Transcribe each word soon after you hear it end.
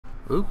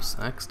Oops,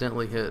 I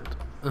accidentally hit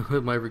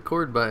my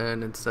record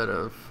button instead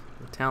of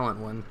the talent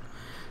one.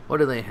 What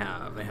do they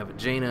have? They have a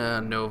Jaina,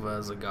 a Nova,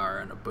 a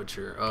Zagara, and a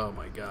Butcher. Oh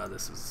my god,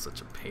 this is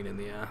such a pain in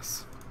the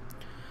ass.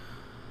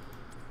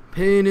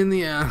 Pain in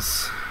the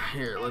ass.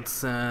 Here, let's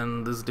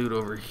send this dude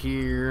over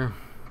here.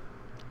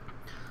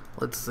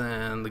 Let's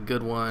send the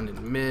good one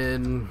in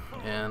mid,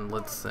 and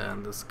let's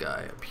send this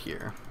guy up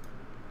here.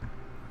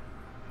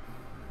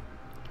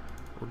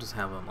 We'll just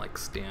have him like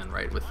stand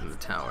right within the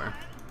tower.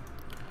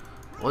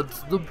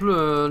 What's the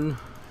plan?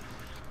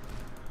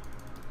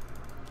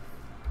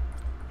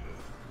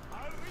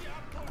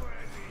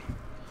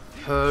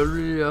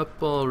 Hurry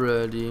up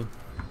already.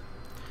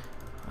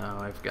 Oh,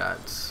 I've got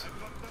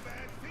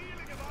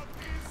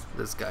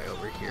this guy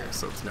over here,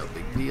 so it's no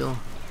big deal.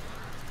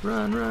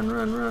 Run, run,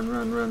 run, run,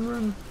 run, run,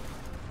 run.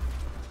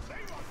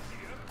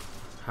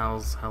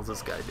 How's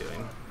this guy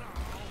doing?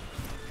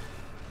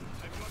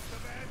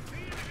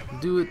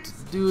 Do it,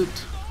 do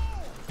it.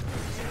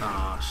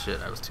 Oh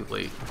shit, I was too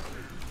late.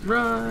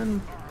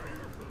 Run!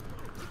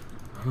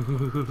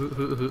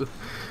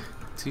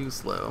 Too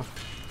slow.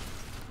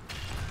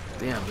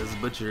 Damn, this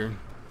Butcher.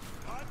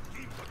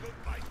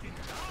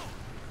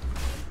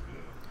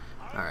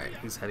 Alright,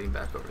 he's heading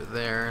back over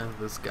there.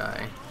 This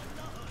guy,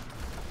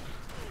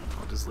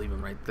 I'll just leave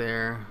him right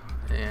there.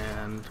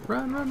 And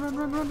run, run, run,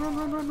 run, run, run,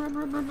 run, run, run,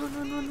 run, run, run,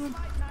 run, run, run.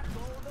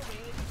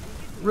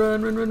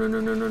 Run, run, run, run,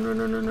 run, run, run,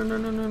 run, run, run,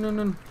 run, run, run,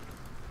 run.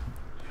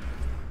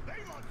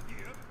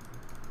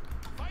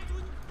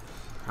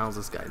 How's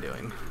this guy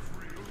doing?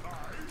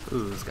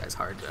 Ooh, this guy's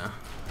hard to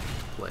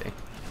play.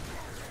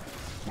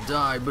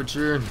 Die,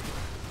 Butcher.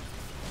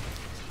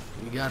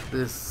 We got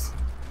this.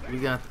 We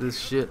got this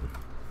shit.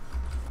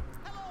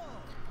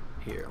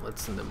 Here,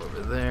 let's send him over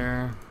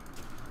there.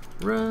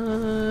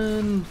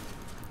 Run!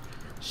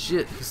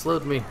 Shit, he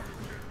slowed me.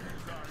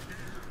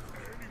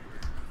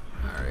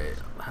 Alright,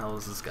 how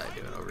is this guy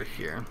doing over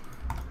here?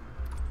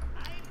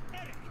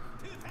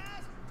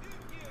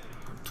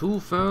 Too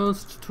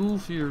fast, too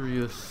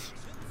furious.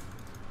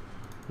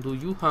 Do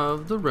you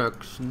have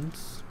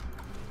directions?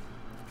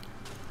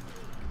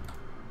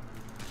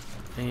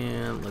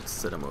 And let's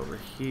set him over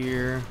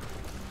here.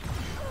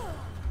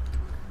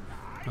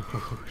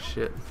 Oh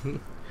shit.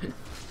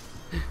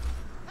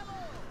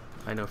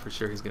 I know for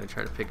sure he's gonna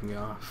try to pick me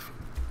off.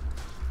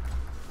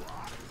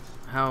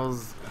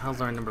 How's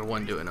our number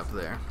one doing up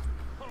there?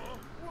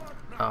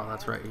 Oh,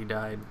 that's right, he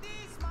died.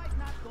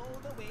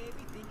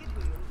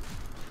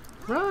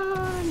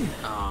 Run!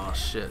 Oh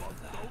shit.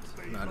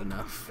 Not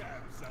enough.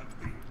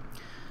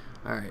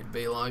 Alright,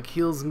 Balog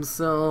heals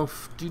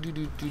himself. Do do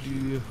do do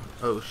do.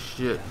 Oh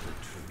shit.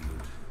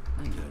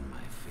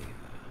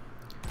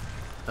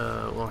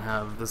 We'll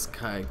have this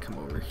guy come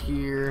over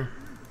here.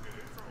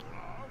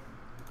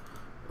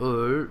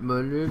 Alright,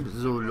 my name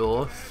is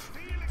Olaf.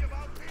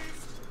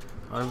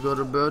 I've got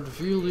a bad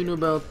feeling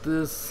about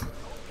this.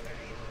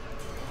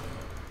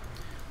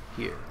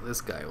 Here,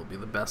 this guy will be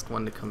the best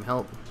one to come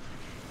help.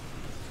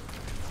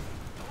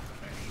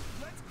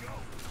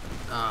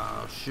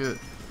 Oh shit.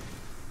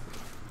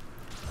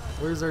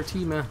 Where's our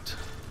team at?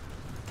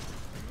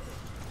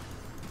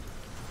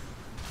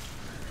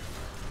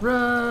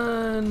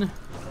 Run!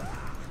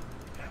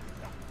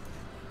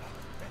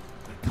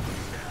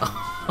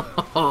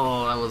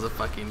 Oh, that was a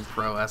fucking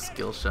pro-ass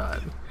skill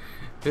shot.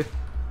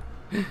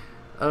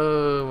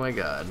 Oh my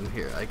god.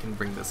 Here, I can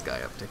bring this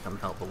guy up to come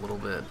help a little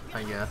bit,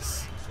 I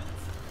guess.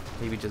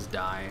 Maybe just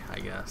die, I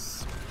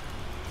guess.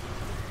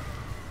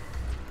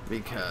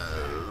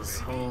 Because,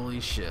 holy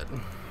shit.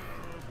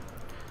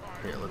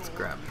 Here, let's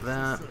grab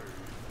that.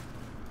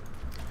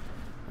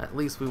 At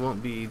least we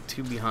won't be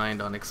too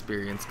behind on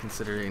experience,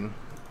 considering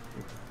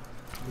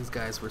these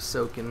guys were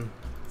soaking.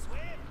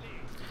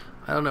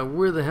 I don't know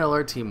where the hell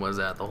our team was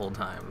at the whole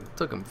time. It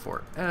took them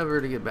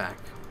forever to get back.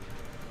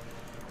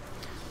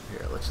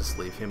 Here, let's just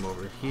leave him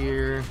over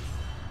here.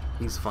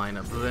 He's fine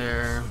up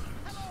there.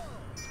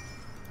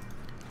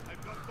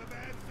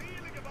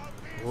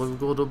 I've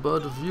got a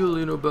bad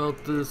feeling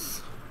about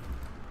this.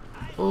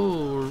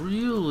 Oh,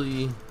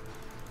 really?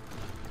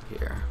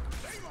 Here.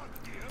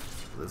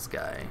 This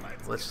guy.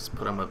 Let's just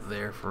put him up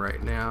there for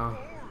right now.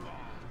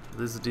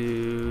 This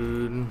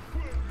dude.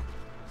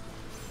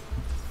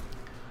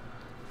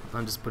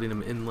 I'm just putting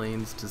him in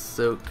lanes to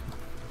soak.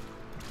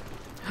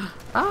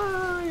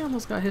 Ah, I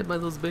almost got hit by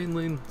those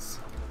banelings.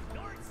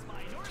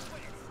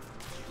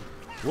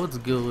 What's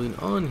going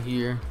on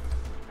here?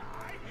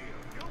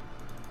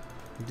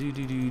 Do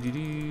do do do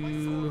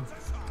do.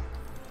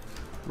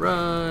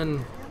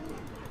 Run!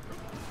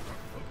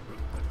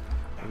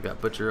 I've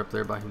got Butcher up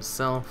there by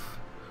himself.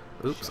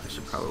 Oops, I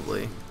should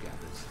probably.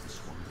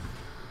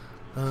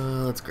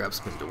 Let's grab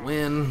Spin to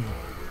Win.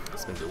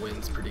 Spin to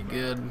Win's pretty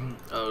good.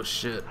 Oh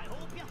shit.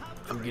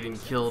 I'm getting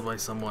killed by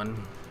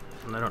someone,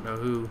 and I don't know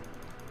who.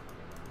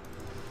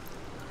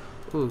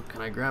 Ooh,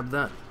 can I grab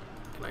that?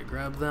 Can I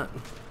grab that?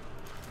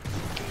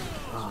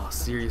 Oh,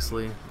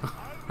 seriously?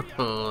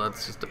 Oh,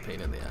 that's just a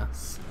pain in the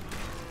ass.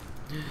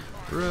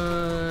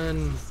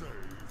 Run!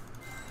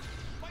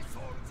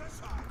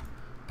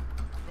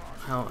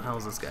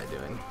 How's this guy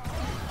doing?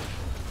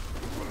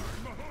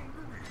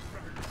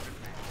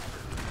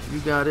 You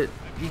got it.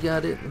 You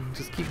got it.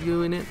 Just keep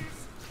doing it.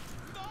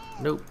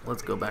 Nope.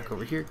 Let's go back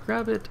over here.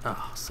 Grab it.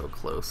 Oh, so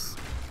close.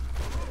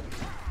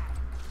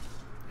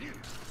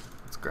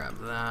 Let's grab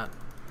that.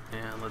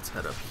 And let's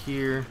head up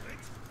here.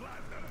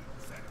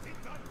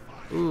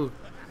 Ooh.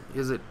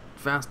 Is it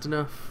fast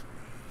enough?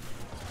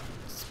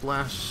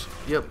 Splash.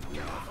 Yep.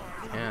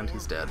 And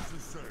he's dead.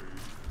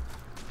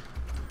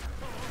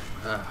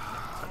 That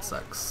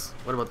sucks.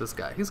 What about this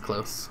guy? He's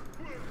close.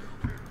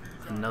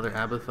 Another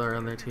Abathar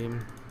on their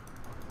team.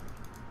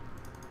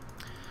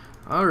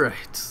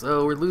 Alright,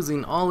 so we're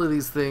losing all of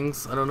these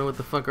things. I don't know what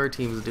the fuck our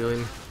team's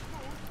doing.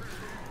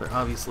 They're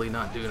obviously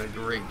not doing a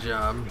great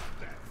job.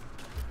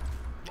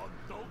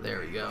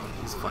 There we go.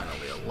 He's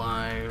finally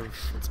alive.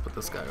 Let's put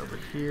this guy over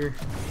here.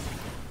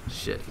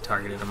 Shit, he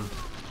targeted him.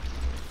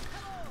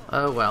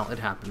 Oh well, it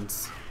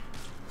happens.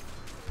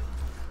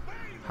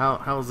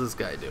 How's this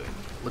guy doing?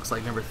 Looks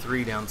like number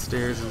 3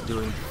 downstairs is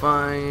doing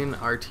fine.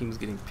 Our team's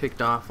getting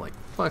picked off like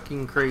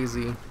fucking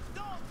crazy.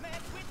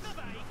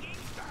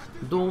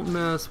 Don't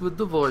mess with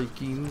the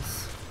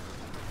Vikings.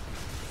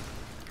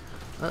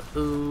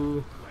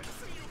 Uh-oh.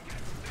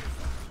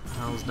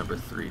 How's number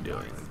 3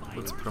 doing?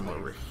 Let's put him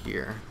over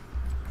here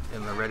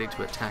in the ready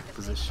to attack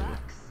position.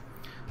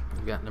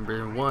 We've got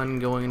number 1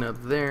 going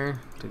up there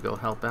to go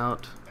help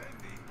out.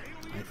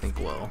 I think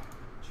we'll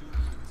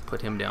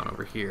put him down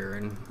over here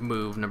and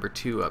move number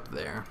 2 up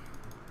there,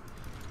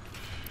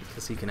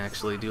 because he can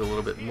actually do a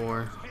little bit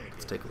more.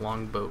 Let's take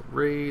longboat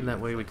raid, that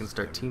way we can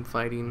start team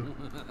fighting.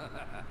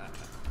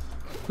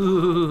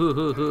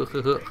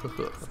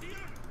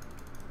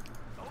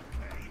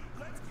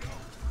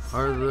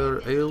 Are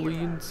there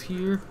aliens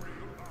here?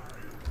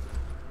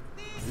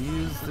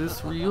 Is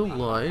this real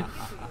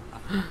life?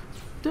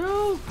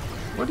 No!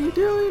 What are you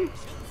doing?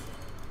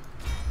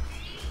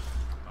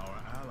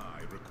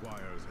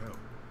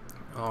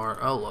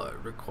 Our ally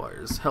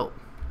requires help.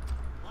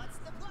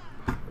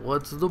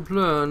 What's the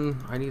plan?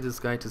 I need this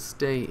guy to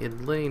stay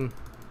in lane.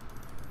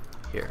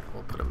 Here,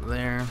 we'll put him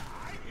there.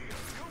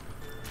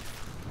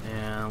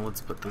 And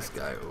let's put this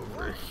guy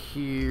over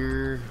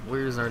here.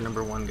 Where's our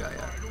number 1 guy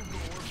at?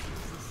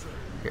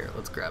 Here,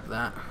 let's grab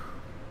that.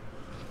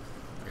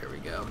 There we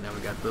go. Now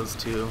we got those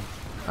 2.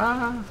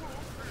 Ah!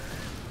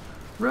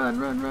 Run,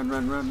 run, run,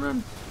 run, run,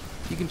 run!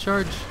 You can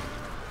charge.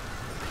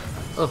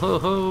 Oh ho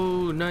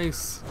ho!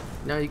 Nice!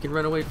 Now you can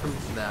run away from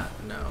that.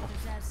 No.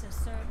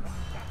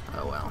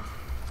 Oh well.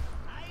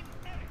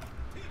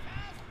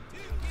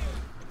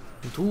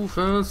 Too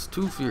fast,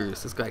 too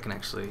furious. This guy can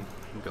actually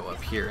go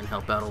up here and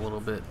help out a little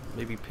bit.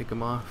 Maybe pick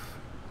him off.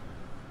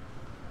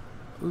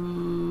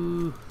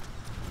 Ooh.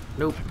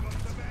 Nope.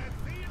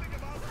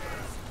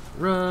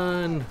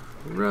 Run!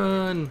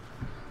 Run!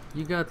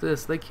 You got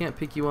this. They can't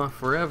pick you off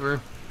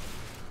forever.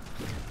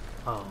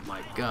 Oh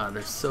my god,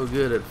 they're so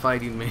good at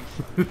fighting me.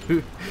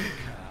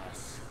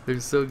 They're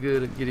so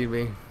good at getting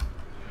me.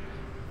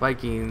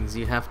 Vikings,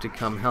 you have to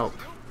come help.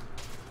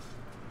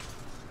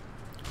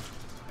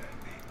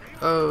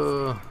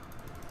 Oh.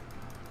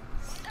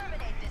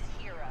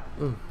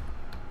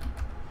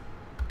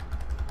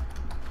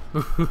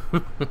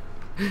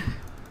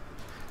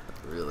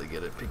 Really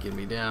good at picking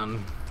me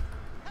down.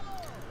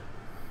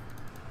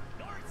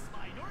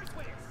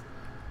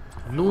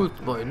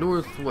 North by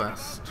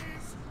northwest.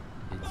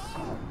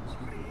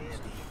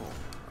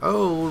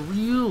 Oh,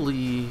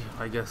 really?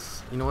 I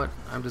guess, you know what?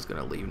 I'm just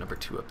gonna leave number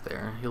 2 up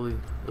there. He'll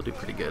do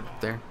pretty good up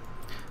there.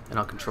 And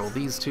I'll control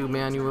these 2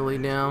 manually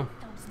now.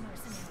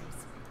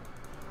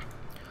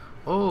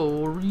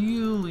 Oh,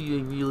 really?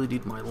 I really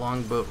need my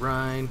longboat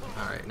ride.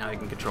 Alright, now I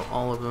can control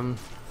all of them.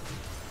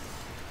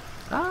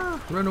 Ah,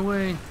 run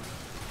away.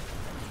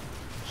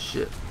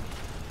 Shit.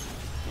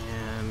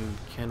 And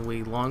can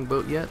we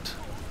longboat yet?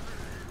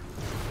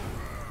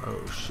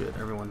 Oh shit,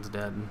 everyone's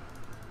dead.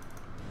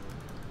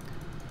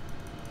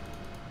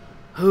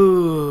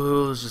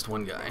 Oh, it was just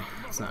 1 guy.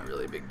 It's not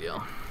really a big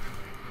deal.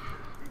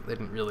 They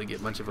didn't really get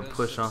much of a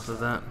push off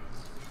of that.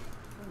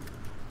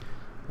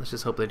 Let's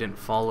just hope they didn't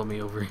follow me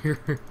over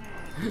here.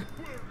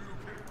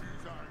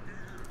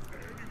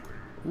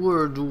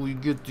 Where do we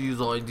get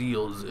these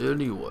ideas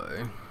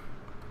anyway?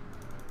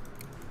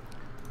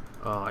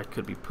 Oh, I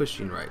could be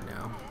pushing right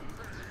now.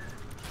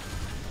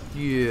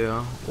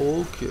 Yeah,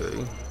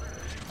 okay.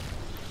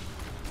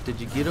 Did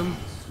you get him?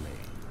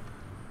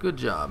 Good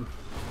job.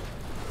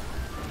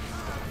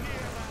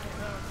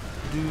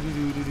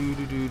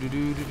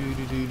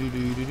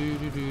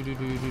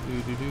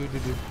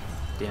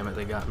 Damn it,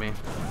 they got me.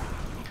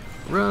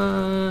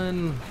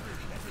 Run!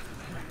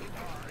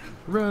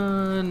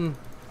 Run!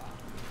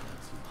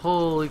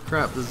 Holy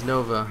crap, this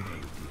Nova.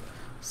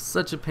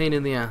 Such a pain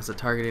in the ass at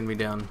targeting me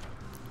down.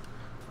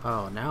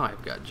 Oh, now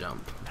I've got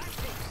jump.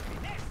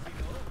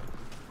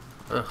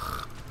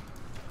 Ugh.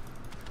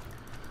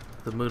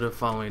 The Muda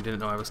following didn't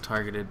know I was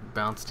targeted.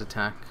 Bounced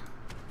attack.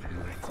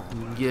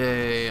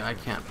 Yay, I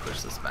can't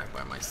push this back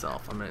by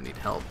myself. I'm gonna need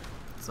help.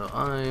 So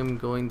I'm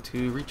going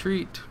to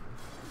retreat.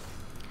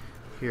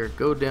 Here,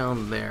 go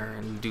down there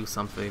and do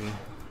something.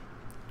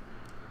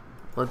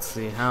 Let's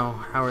see,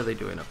 how are they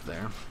doing up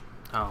there?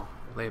 Oh,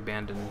 they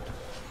abandoned.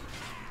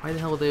 Why the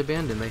hell would they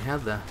abandon? They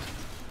had that.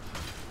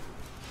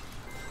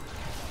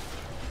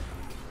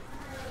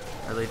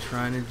 Are they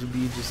trying to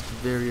be just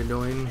very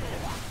annoying?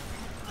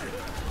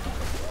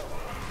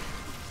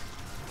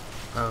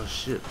 Oh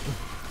shit.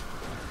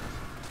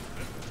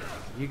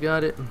 You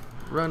got it.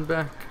 Run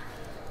back.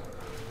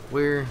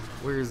 Where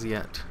is he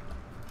at?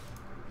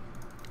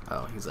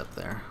 Oh, he's up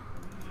there.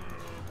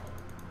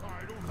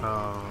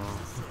 Oh.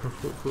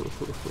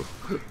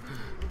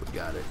 We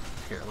got it.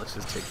 Here, let's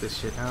just take this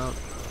shit out.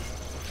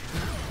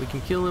 We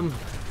can kill him.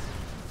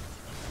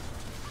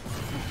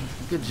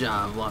 Good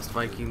job, Lost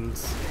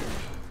Vikings.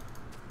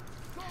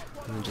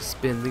 And just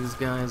spin these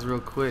guys real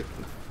quick.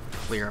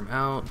 Clear them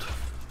out.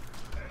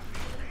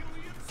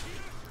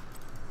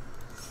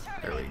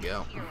 There we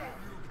go.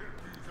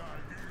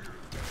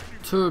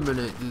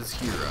 Terminate this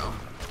hero.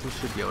 We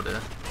should be able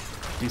to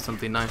do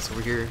something nice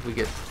over here. If we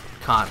get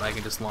caught, I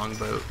can just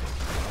longboat.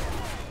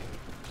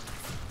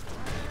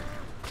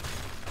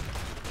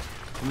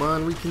 Come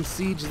on, we can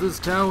siege this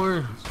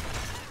tower.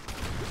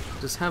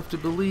 Just have to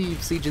believe.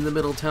 Sieging the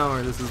middle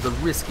tower. This is the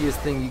riskiest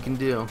thing you can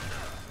do.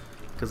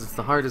 Because it's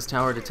the hardest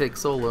tower to take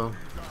solo.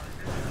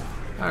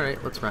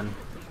 Alright, let's run.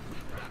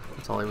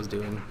 That's all I was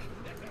doing.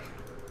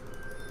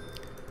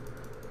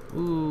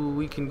 Ooh,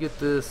 we can get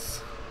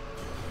this.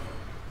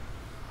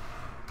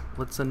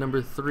 Let's send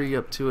number 3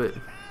 up to it.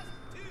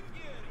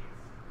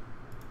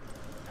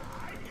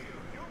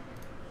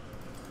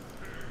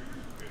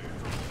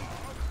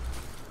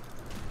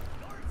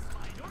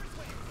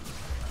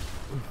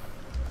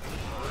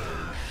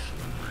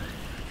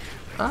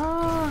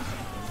 Ah!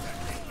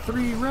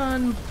 3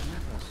 run!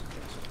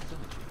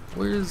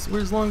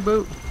 Where's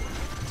Longboat?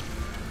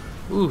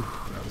 Ooh,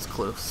 that was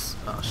close.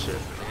 Oh shit,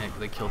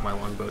 they killed my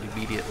Longboat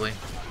immediately.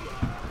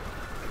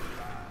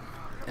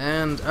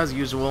 And as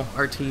usual,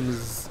 our team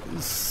is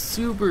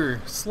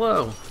super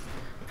slow.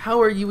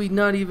 How are you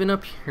not even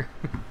up here?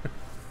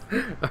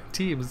 Our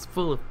team is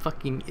full of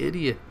fucking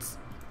idiots.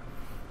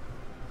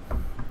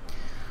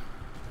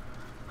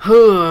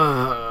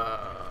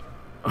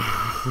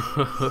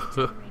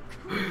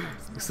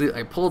 See,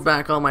 I pulled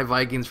back all my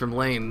Vikings from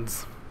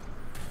lanes.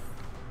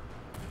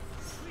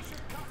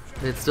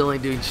 It still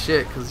ain't doing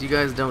shit because you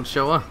guys don't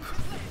show up.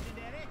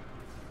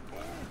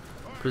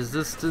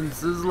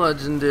 Persistence is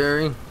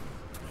legendary.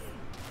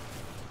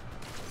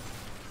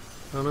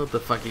 I don't know what the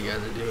fuck you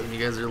guys are doing. You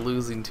guys are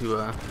losing to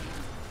an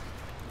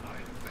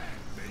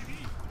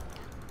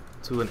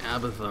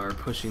Abathar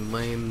pushing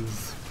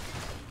lanes.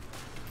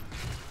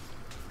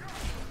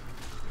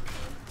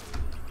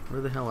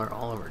 Where the hell are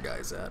all of our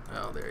guys at?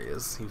 Oh, there he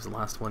is. He was the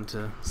last one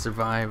to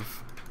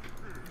survive.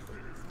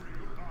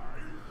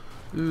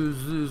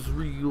 Is this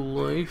real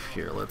life?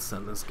 Here, let's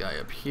send this guy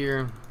up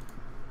here.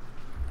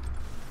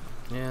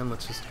 And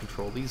let's just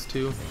control these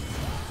two.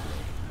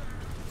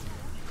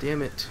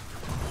 Damn it.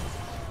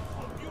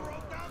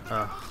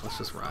 Let's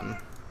just run.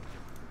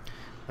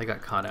 I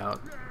got caught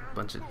out.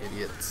 Bunch of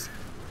idiots.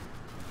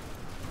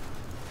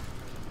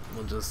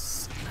 We'll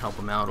just help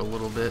them out a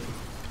little bit.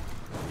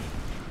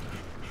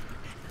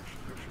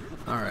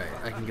 Alright,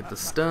 I can get the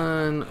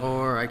stun,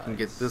 or I can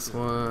get this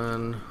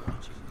one.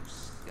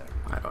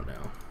 I don't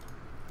know.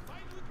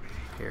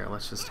 Here,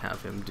 let's just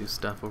have him do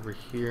stuff over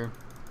here.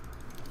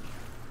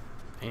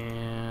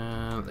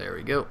 And there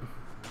we go.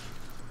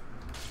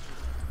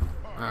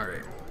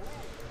 Alright.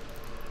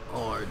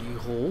 Arty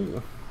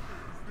hole.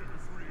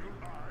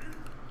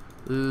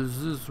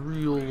 Is this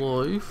real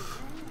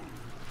life?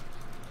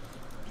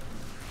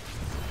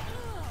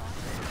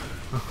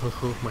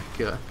 Oh my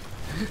god.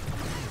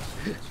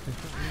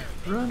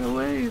 Run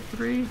away,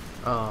 3.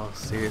 Oh,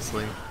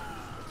 seriously.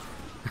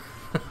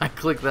 I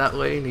clicked that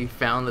way and he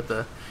found that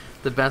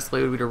the best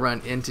way would be to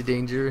run into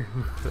danger.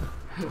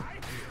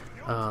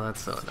 Oh,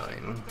 that's so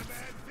annoying.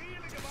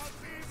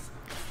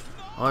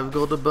 I've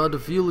got a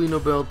bad feeling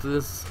about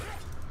this.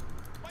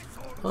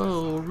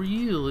 Oh,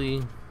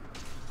 really?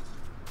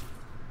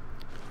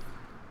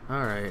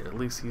 Alright, at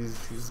least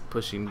he's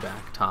pushing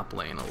back top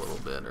lane a little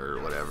bit or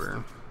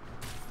whatever.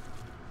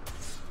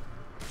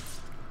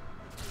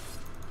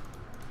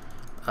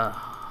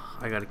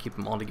 I gotta keep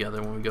them all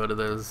together when we go to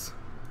those,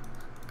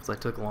 because I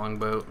took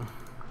longboat.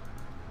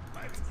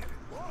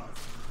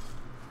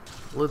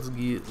 Let's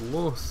get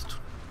lost.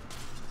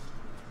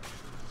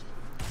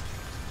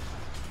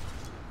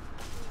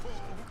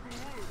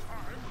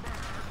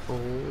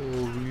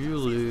 Oh,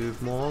 really?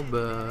 My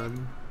bad.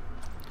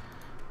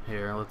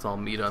 Here, let's all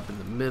meet up in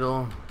the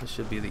middle. This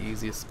should be the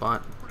easiest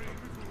spot.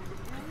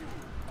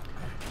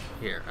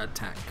 Here,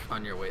 attack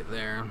on your way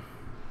there.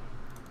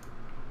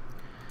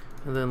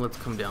 And then let's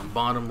come down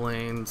bottom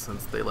lane,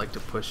 since they like to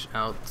push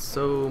out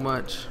so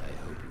much.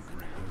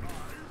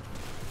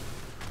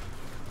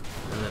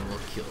 And then we'll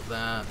kill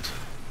that.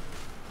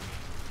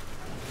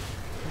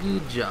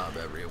 Good job,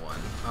 everyone.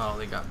 Oh,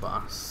 they got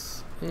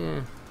boss.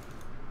 Yeah.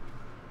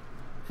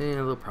 And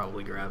they'll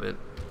probably grab it,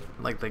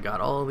 like they got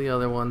all the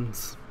other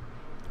ones.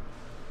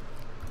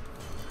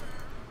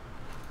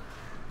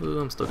 Ooh,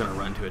 I'm still gonna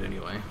run to it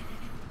anyway.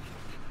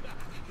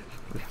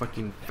 The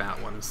fucking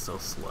fat one is so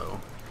slow.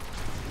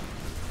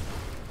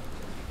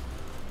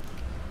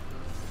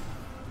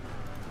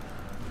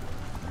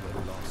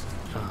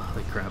 Oh,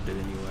 they grabbed it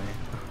anyway.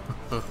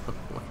 Oh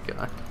my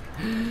god.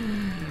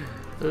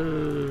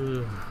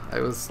 I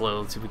was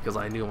slow too because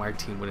I knew my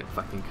team wouldn't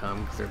fucking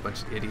come because they're a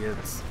bunch of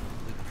idiots.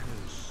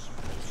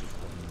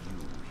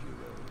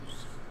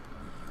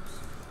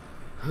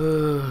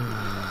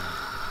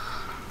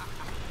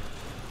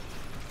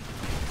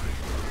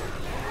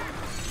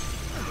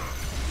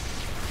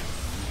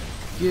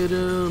 Get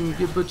him!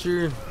 Get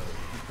Butcher!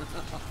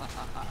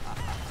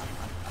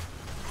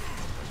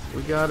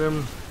 We got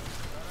him.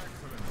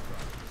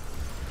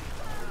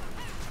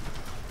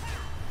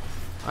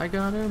 I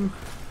got him.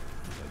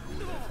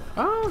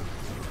 Oh!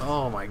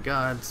 Oh my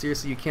god,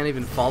 seriously, you can't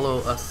even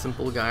follow a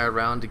simple guy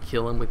around to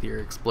kill him with your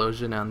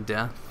explosion on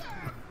death?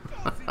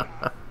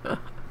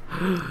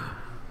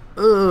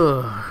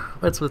 Ugh,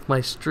 what's with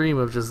my stream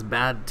of just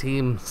bad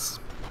teams?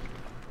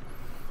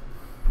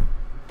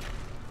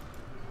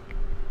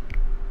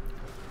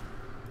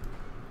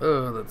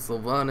 Oh, that's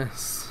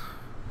Sylvanas.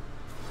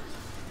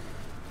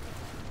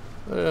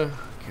 Can't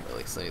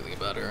really say anything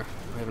about her.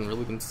 I haven't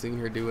really been seeing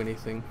her do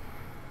anything.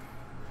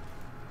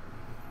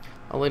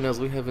 All I know is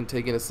we haven't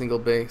taken a single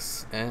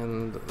base,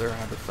 and their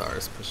Abathar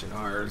is pushing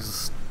our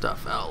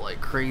stuff out like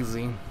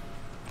crazy.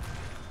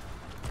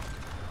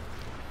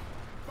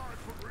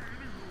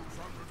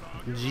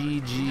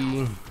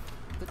 GG.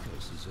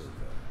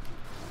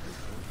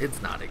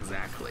 It's not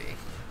exactly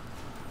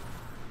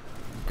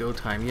go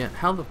time yet.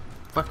 How the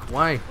fuck?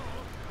 Why?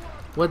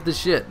 What the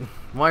shit?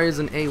 Why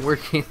isn't A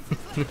working?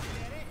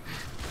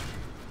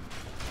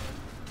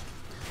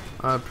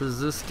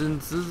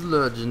 Persistence is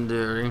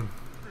legendary.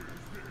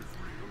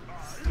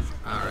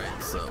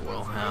 Alright, so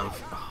we'll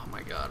have... Oh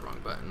my god, wrong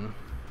button.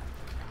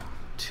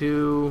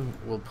 2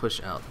 will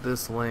push out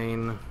this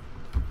lane.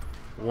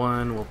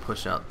 1 will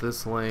push out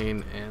this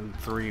lane. And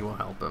 3 will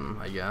help him,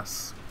 I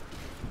guess.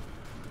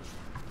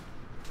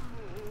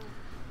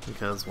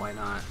 Because why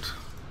not?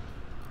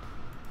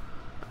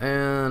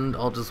 And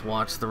I'll just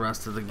watch the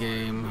rest of the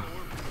game.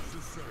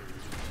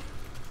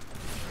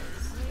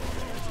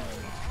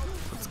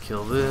 Let's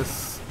kill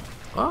this.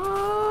 What?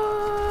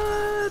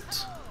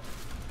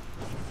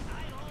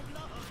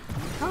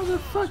 How the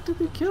fuck did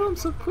we kill him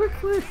so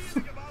quickly?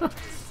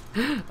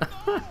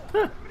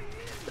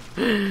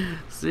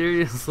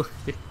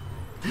 Seriously?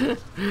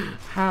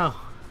 How?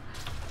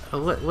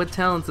 What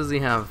talents does he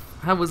have?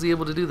 How was he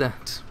able to do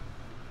that?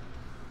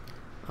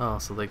 Oh,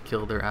 so they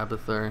killed their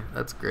Abathar.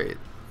 That's great.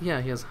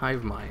 Yeah, he has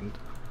Hive Mind.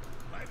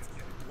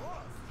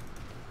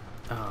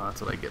 Oh,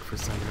 that's what I get for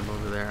sending him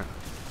over there.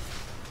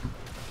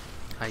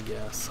 I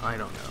guess. I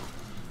don't know.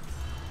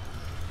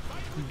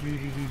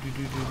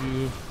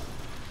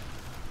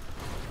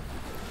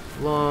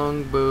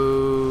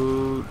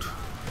 Longboat.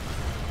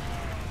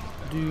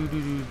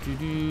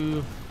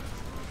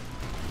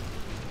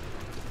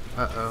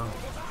 Uh-oh.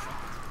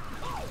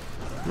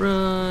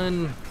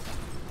 Run!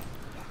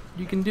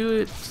 You can do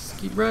it! Just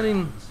keep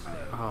running!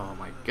 Oh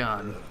my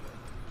god.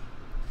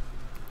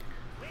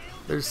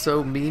 They're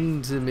so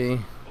mean to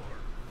me.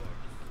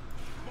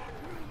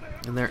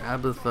 And their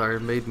Abathar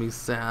made me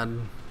sad.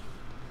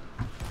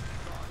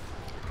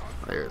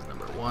 There's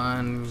number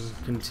 1.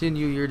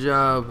 Continue your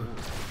job.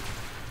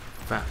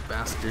 Fat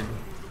bastard.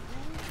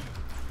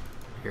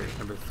 Here's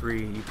number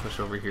 3. You push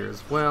over here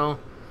as well.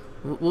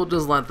 We'll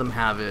just let them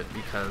have it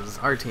because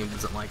our team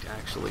doesn't like to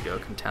actually go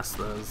contest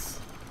those.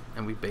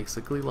 And we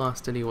basically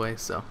lost anyway,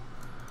 so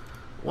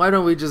why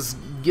don't we just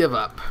give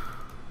up?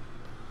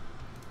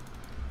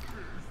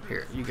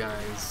 Here, you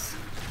guys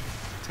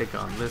take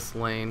on this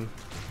lane.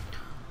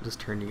 Just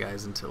turn you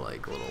guys into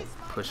like little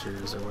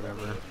pushers or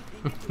whatever.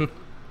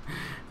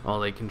 While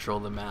they control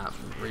the map.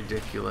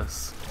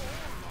 Ridiculous.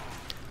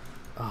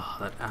 Oh,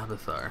 that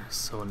Abathar is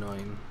so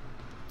annoying.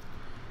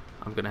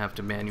 I'm gonna have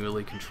to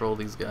manually control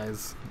these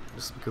guys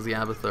just because the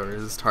Abathar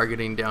is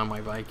targeting down my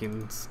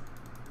Vikings.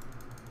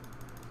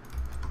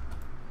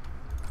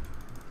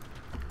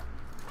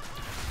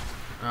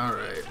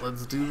 Alright,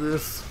 let's do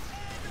this.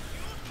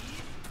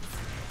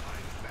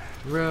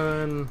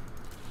 Run.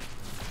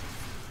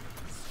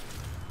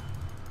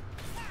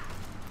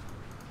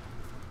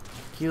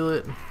 Kill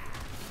it.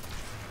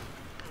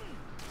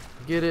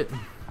 Get it.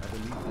 I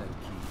believe that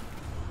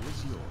key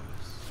is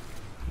yours.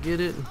 Get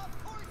it.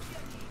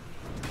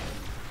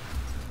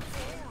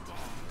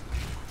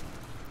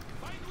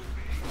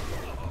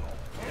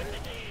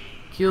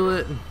 Kill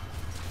it.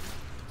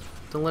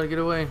 Don't let it get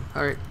away.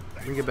 Alright,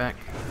 bring it back.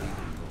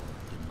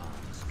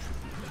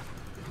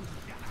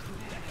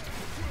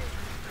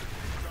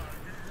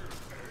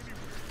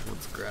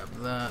 Let's grab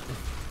that.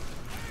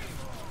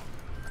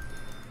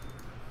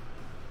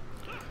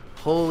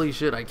 Holy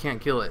shit, I can't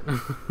kill it.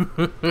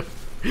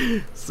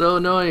 So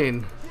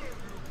annoying.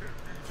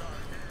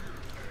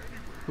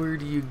 Where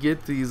do you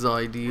get these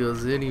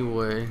ideas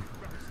anyway?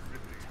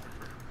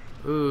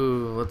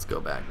 Ooh, let's go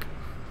back.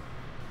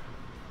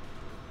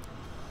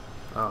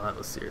 Oh, that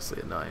was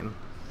seriously annoying.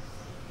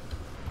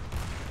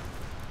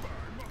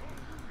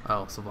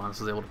 Oh, Sylvanas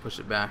was able to push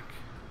it back.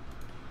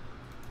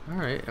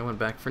 Alright, I went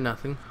back for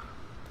nothing.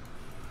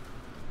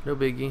 No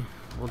biggie.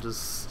 We'll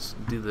just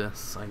do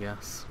this, I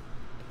guess.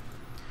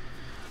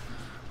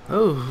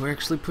 Oh, we're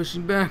actually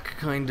pushing back,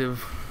 kind of.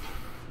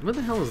 Where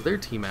the hell is their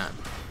team at?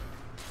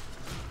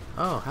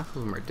 Oh, half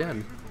of them are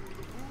dead.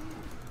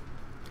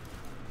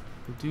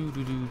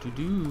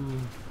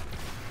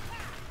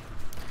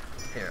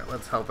 Here,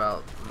 let's help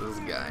out this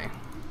guy.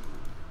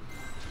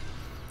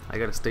 I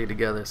gotta stay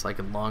together so I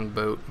can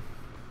longboat.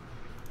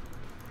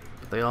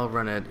 But they all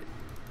run at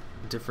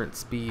different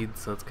speeds,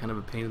 so it's kind of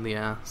a pain in the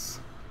ass.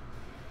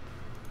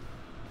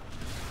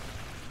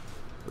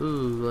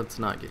 Ooh, let's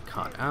not get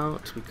caught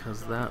out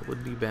because that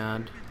would be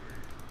bad.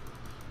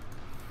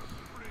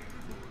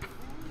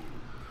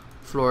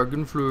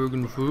 Florgen,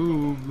 Florgen,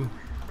 Foog.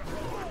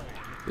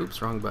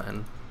 Oops, wrong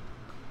button.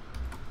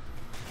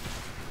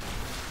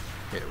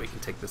 Here, we can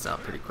take this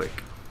out pretty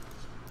quick.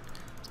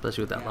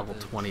 Especially with that level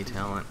 20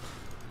 talent.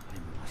 I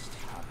must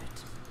have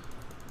it.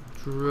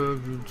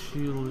 Dragon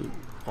Chili.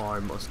 Oh, I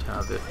must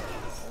have it.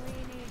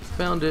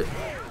 Found it.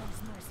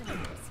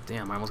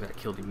 Damn, I almost got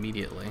killed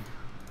immediately.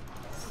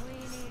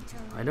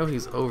 I know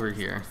he's over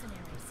here.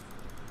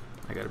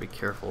 I gotta be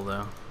careful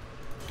though.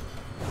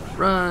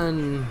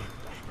 Run!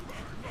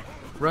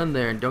 Run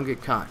there and don't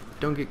get caught.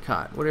 Don't get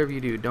caught. Whatever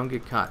you do, don't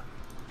get caught.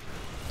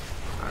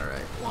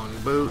 Alright, long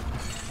boot.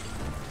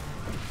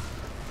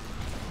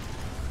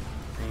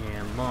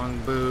 And long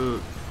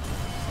boot.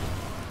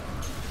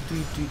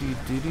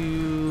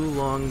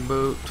 Long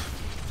boat.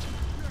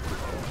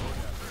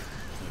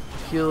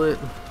 Kill it.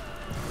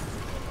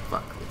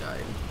 Fuck, we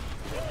died.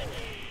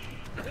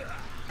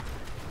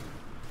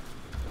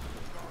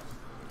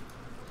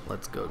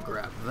 Let's go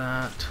grab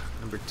that.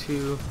 Number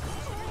 2.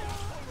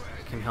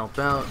 Can help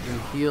out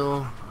and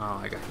heal. Oh,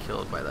 I got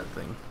killed by that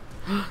thing.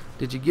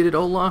 Did you get it,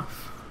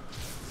 Olaf?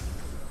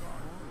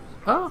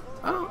 Oh,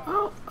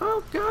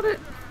 got it.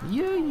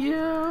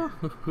 Yeah.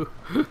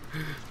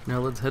 Now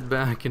let's head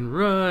back and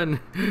run.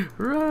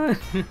 Run.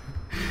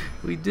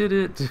 We did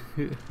it.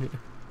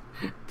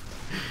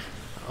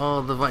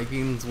 Oh, the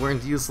Vikings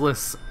weren't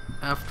useless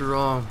after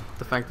all.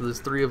 The fact that there's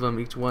 3 of them,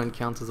 each one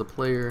counts as a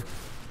player.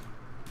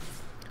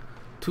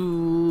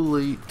 Too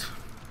late.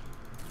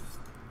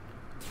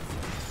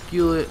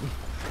 Kill it.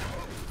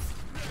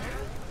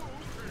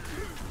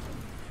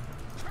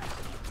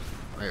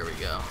 There we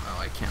go. Oh,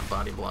 I can't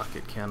body block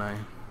it, can I?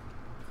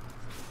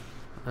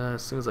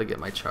 As soon as I get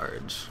my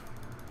charge.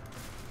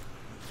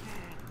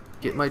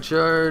 Get my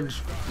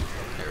charge.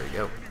 There we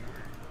go.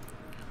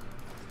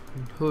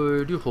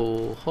 Hardy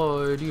ho,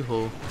 hardy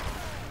ho.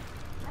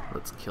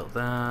 Let's kill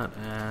that,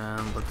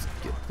 and let's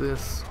get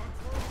this.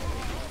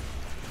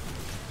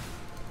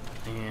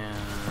 And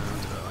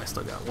oh, I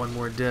still got one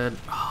more dead.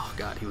 Oh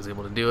god, he was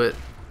able to do it.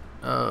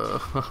 Oh,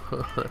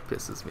 that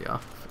pisses me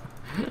off.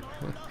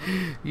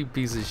 You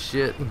piece of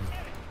shit.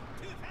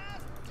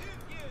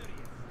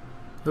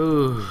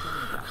 Ooh,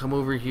 come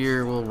over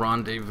here, we'll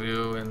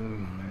rendezvous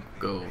and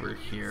go over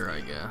here,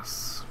 I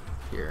guess.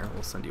 Here,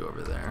 we'll send you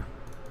over there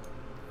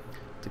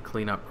to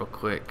clean up real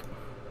quick.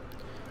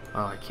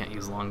 Oh, I can't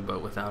use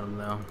longboat without him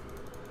though.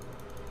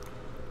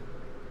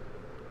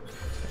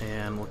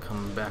 And we'll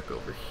come back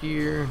over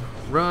here.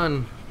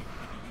 Run!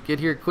 Get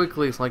here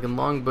quickly so I can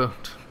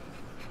longboat.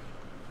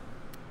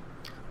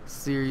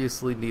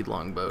 Seriously need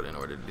longboat in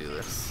order to do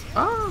this.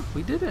 Ah,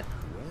 we did it.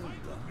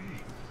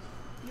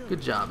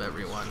 Good job,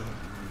 everyone.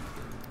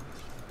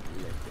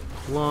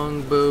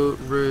 Longboat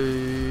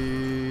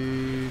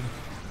raid.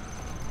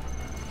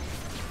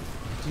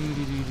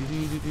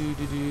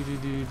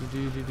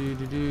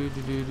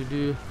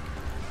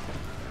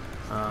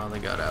 Oh, they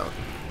got out.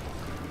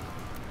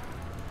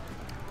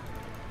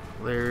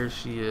 There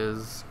she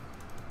is.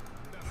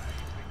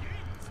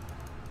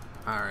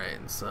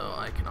 Alright, so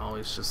I can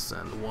always just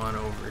send one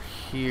over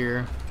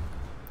here.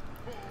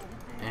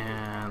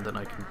 And then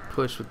I can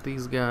push with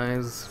these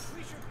guys.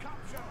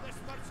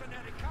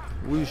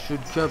 We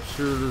should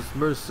capture this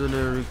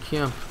mercenary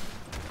camp.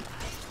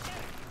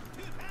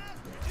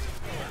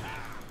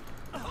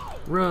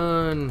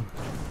 Run!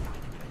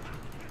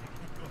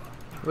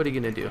 What are you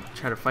gonna do?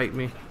 Try to fight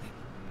me?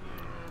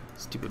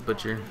 Stupid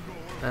butcher.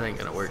 That ain't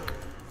gonna work.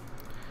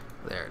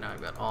 There, now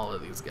I've got all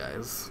of these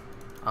guys.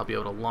 I'll be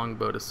able to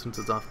longboat as soon as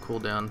it's off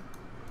cooldown.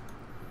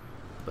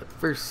 But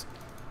first,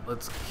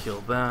 let's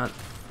kill that.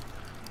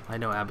 I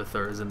know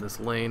Abathur is in this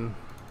lane.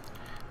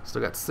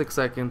 Still got 6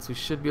 seconds. We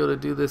should be able to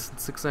do this in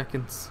 6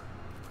 seconds.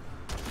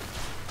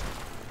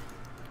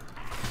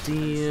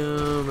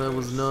 Damn, that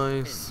was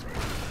nice.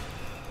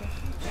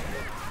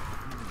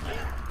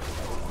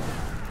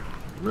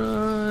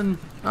 Run!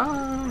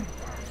 Ah!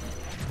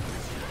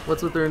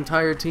 What's with their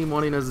entire team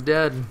wanting us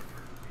dead?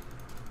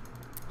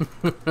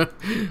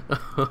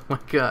 Oh my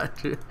god.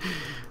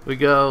 We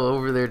go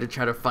over there to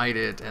try to fight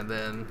it, and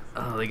then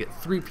oh, they get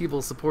 3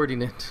 people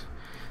supporting it.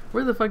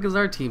 Where the fuck is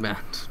our team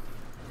at?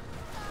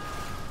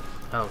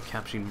 Oh,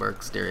 Captain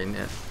Burke staring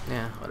it.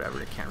 Yeah, whatever,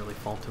 I can't really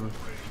fault him.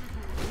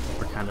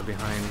 We're kind of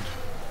behind,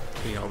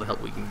 you know, all the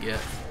help we can get.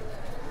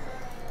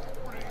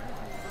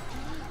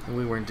 And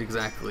we weren't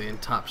exactly in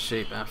top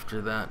shape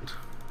after that.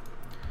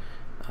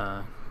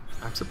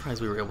 I'm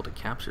surprised we were able to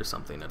capture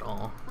something at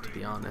all, to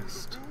be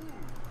honest.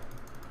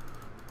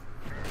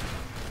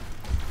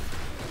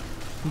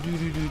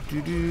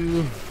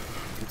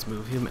 Let's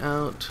move him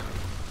out.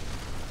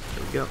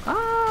 There we go.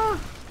 Ah!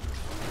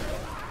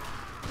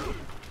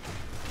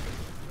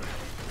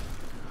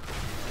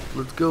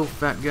 Let's go,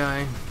 fat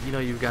guy. You know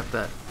you've got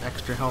that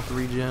extra health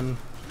regen.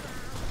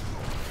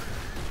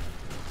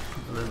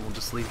 And then we'll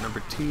just leave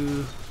number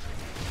 2.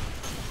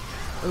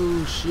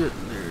 Oh shit,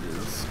 there it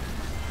is.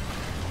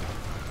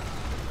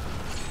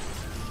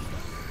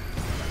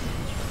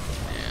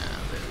 Yeah,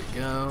 there we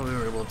go. We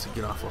were able to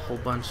get off a whole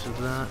bunch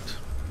of that.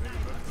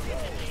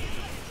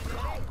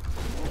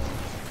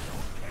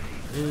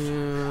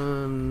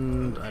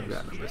 And I've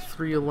got number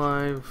 3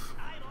 alive.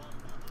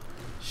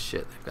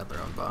 Shit, they've got their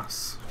own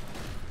boss.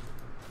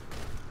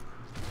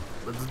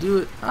 Let's do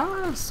it.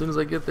 Ah, as soon as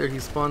I get there, he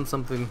spawns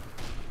something.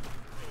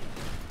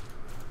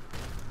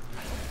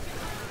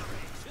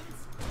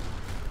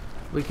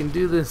 We can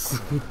do this.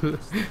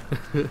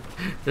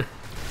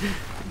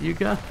 You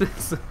got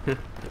this.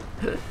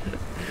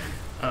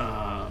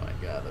 Oh my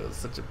god, that was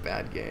such a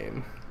bad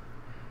game.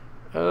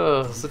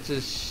 Oh, such a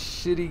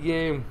shitty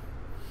game.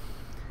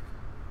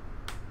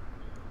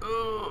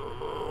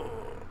 Oh.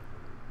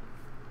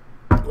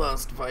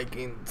 Lost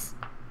Vikings.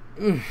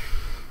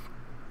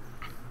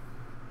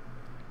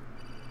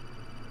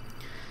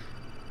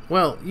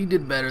 Well, you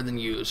did better than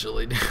you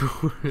usually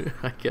do,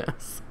 I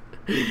guess.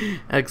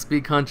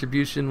 XP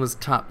contribution was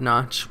top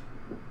notch.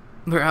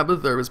 Their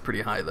Abathur was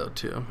pretty high though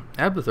too.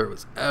 Abathur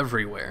was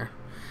everywhere.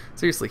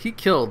 Seriously, he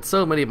killed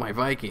so many of my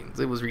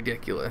Vikings. It was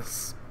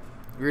ridiculous.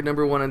 We were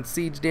number 1 on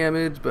siege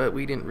damage, but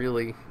we didn't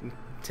really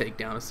take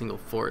down a single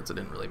fort, so it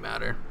didn't really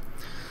matter.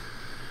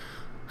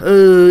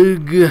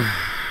 Ugh.